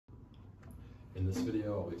In this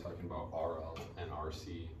video, I'll be talking about RL and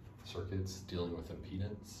RC circuits dealing with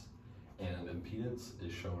impedance. And impedance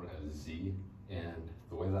is shown as Z, and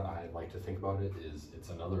the way that I like to think about it is it's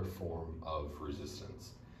another form of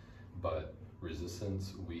resistance. But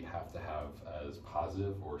resistance we have to have as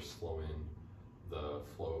positive or slowing the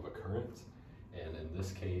flow of a current. And in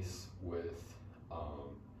this case, with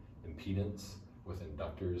impedance, with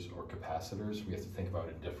inductors or capacitors, we have to think about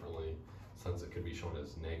it differently, since it could be shown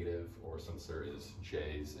as negative, or since there is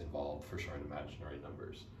J's involved for showing imaginary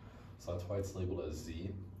numbers. So that's why it's labeled as Z.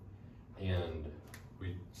 And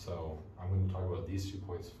so I'm going to talk about these 2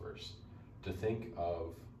 points first. To think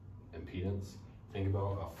of impedance, think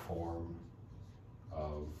about a form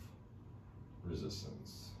of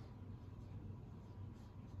resistance.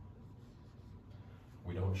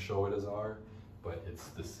 We don't show it as R, but it's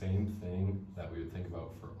the same thing that we would think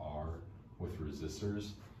about for R with resistors,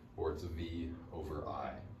 or it's V over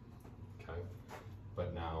I, okay?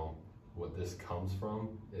 But now, what this comes from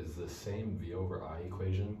is the same V over I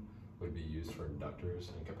equation would be used for inductors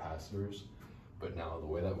and capacitors, but now the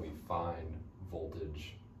way that we find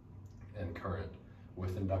voltage and current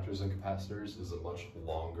with inductors and capacitors is a much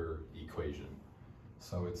longer equation.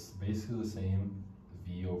 So it's basically the same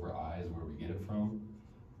V over I is where we get it from,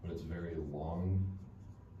 but it's very long,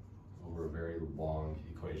 over a very long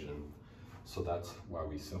equation. So that's why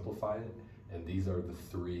we simplify it, and these are the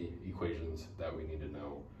 3 equations that we need to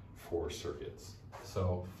know for circuits.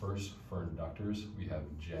 So first, for inductors, we have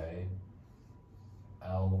J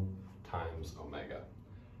L times omega.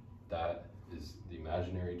 That is the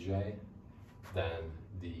imaginary J, then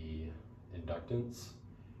the inductance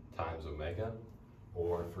times omega,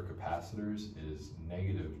 or for capacitors is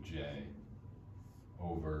negative J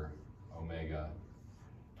over omega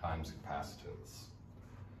times capacitance.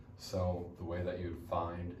 So the way that you would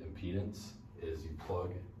find impedance is you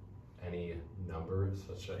plug any number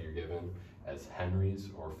such that you're given as henries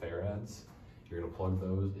or farads. You're going to plug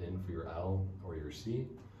those in for your L or your C.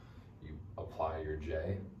 You apply your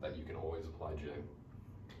J, that you can always apply J.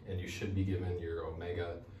 And you should be given your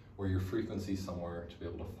omega or your frequency somewhere to be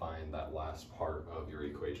able to find that last part of your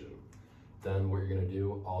equation. Then what you're going to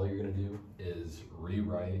do, all you're going to do is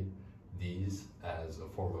rewrite these as a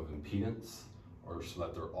form of impedance, or so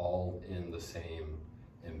that they're all in the same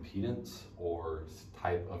impedance or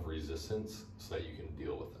type of resistance, so that you can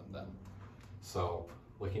deal with them then. So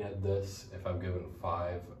looking at this, if I'm given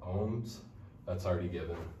 5 ohms, that's already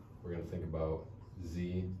given. We're going to think about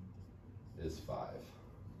Z is 5.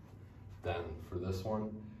 Then for this one,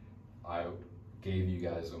 I gave you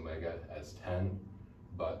guys omega as 10,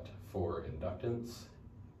 but for inductance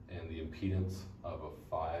and the impedance of a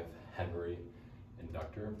 5 Henry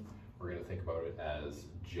inductor, we're going to think about it as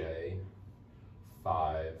J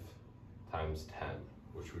 5 times 10,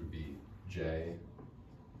 which would be J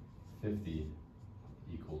 50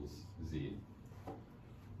 equals Z.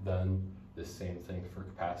 Then the same thing for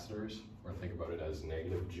capacitors. We're going to think about it as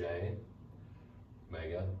negative J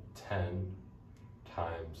omega 10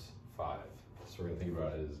 times 5. So we're going to think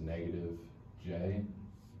about it as negative J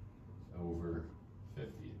over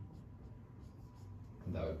 50.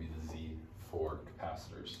 And that would be the Z for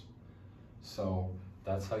capacitors. So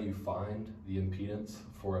that's how you find the impedance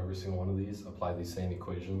for every single one of these. Apply these same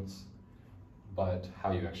equations, but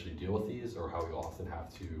how you actually deal with these, or how we often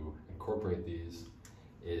have to incorporate these,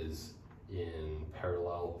 is in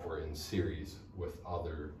parallel or in series with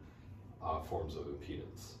other forms of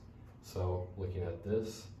impedance. So looking at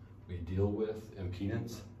this, we deal with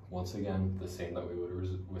impedance, once again, the same that we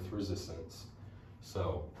would with resistance.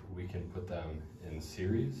 So we can put them in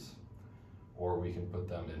series, or we can put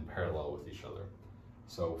them in parallel with each other.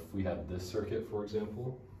 So if we had this circuit, for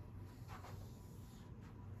example,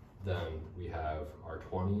 then we have our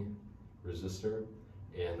 20 resistor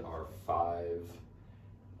and our 5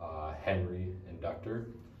 Henry inductor.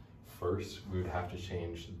 First, we would have to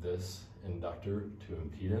change this inductor to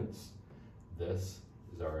impedance. This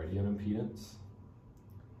is already an impedance.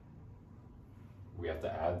 We have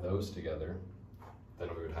to add those together. Then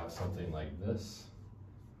we would have something like this.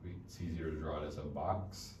 It's easier to draw it as a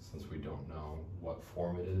box, since we don't know what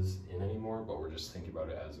form it is in anymore, but we're just thinking about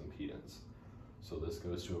it as impedance. So this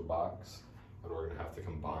goes to a box, and we're going to have to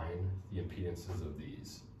combine the impedances of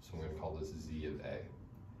these. So I'm going to call this Z of A.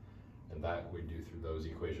 And that we do through those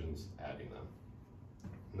equations, adding them.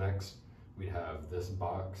 Next, we have this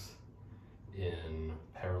box in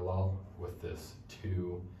parallel with this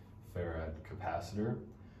 2 farad capacitor.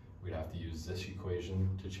 We'd have to use this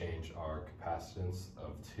equation to change our capacitance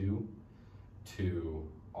of 2 to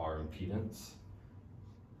our impedance.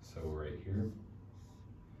 So right here,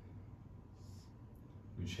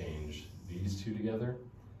 we change these two together,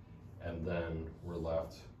 and then we're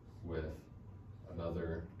left with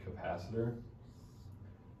another capacitor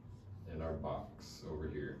in our box over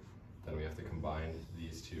here. Then we have to combine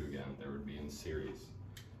these two again. They would be in series.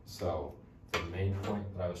 So the main point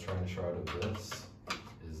that I was trying to show out of this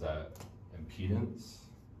is that impedance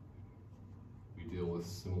we deal with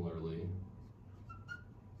similarly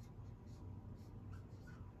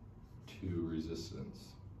to resistance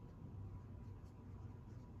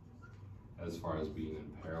as far as being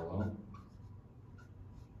in parallel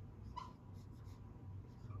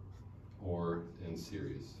or in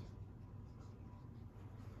series.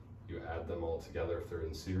 You add them all together if they're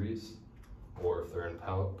in series, or if they're in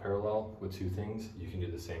parallel with two things, you can do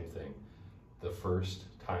the same thing. The first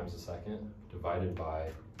times the second divided by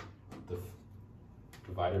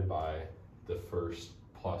the first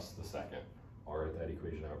plus the second. I'll write that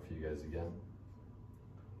equation out for you guys again.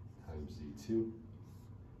 Times Z2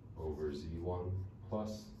 over Z1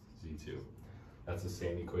 plus Z2. That's the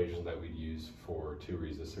same equation that we'd use for two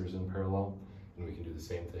resistors in parallel, and we can do the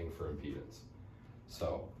same thing for impedance.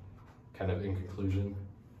 So, kind of in conclusion,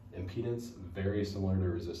 impedance, very similar to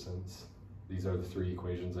resistance. These are the three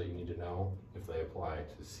equations that you need to know if they apply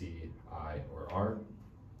to C, I, or R.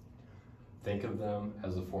 Think of them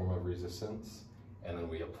as a form of resistance, and then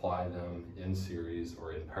we apply them in series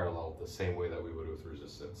or in parallel the same way that we would with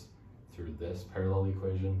resistance, through this parallel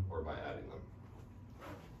equation or by adding them.